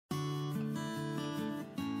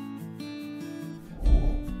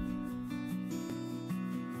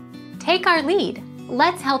Take our lead.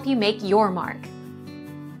 Let's help you make your mark.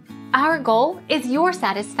 Our goal is your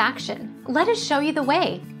satisfaction. Let us show you the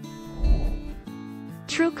way.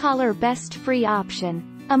 Truecaller best free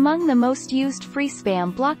option. Among the most used free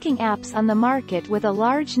spam blocking apps on the market with a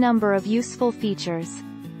large number of useful features.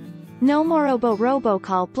 No more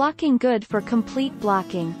robocall blocking, good for complete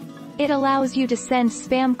blocking. It allows you to send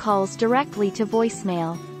spam calls directly to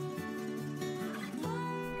voicemail.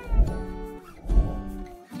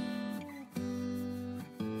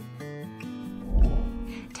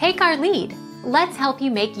 Take our lead. Let's help you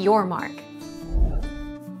make your mark.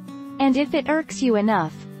 And if it irks you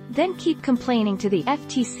enough, then keep complaining to the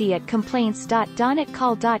FTC at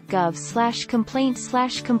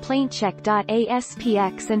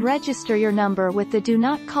complaints.donitcall.gov/complaint/complaintcheck.aspx and register your number with the Do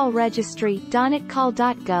Not Call registry,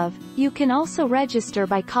 donitcall.gov. You can also register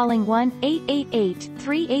by calling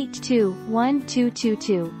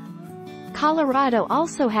 1-888-382-1222. Colorado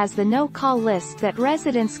also has the no-call list that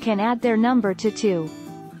residents can add their number to too.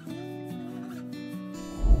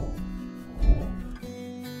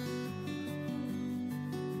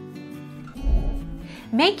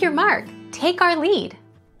 Make your mark. Take our lead.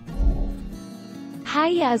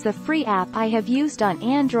 Hiya is a free app I have used on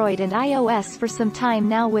Android and iOS for some time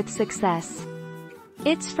now with success.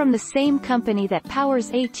 It's from the same company that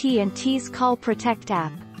powers AT&T's Call Protect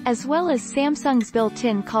app, as well as Samsung's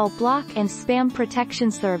built-in call block and spam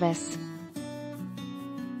protection service.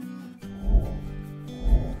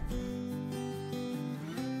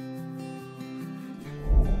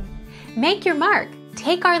 Make your mark.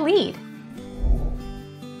 Take our lead.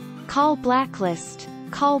 Call Blacklist.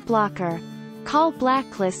 Call Blocker. Call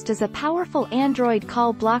Blacklist is a powerful Android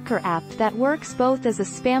call blocker app that works both as a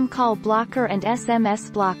spam call blocker and SMS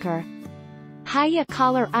blocker. Hiya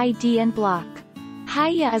Caller ID and Block.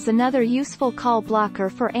 Hiya is another useful call blocker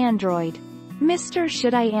for Android. Mr.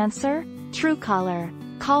 Should I answer? Truecaller.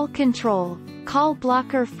 Call Control. Call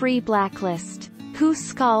Blocker Free Blacklist.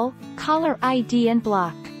 Who's Call? Caller ID and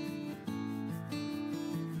Block.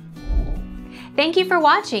 Thank you for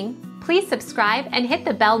watching. Please subscribe and hit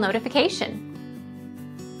the bell notification.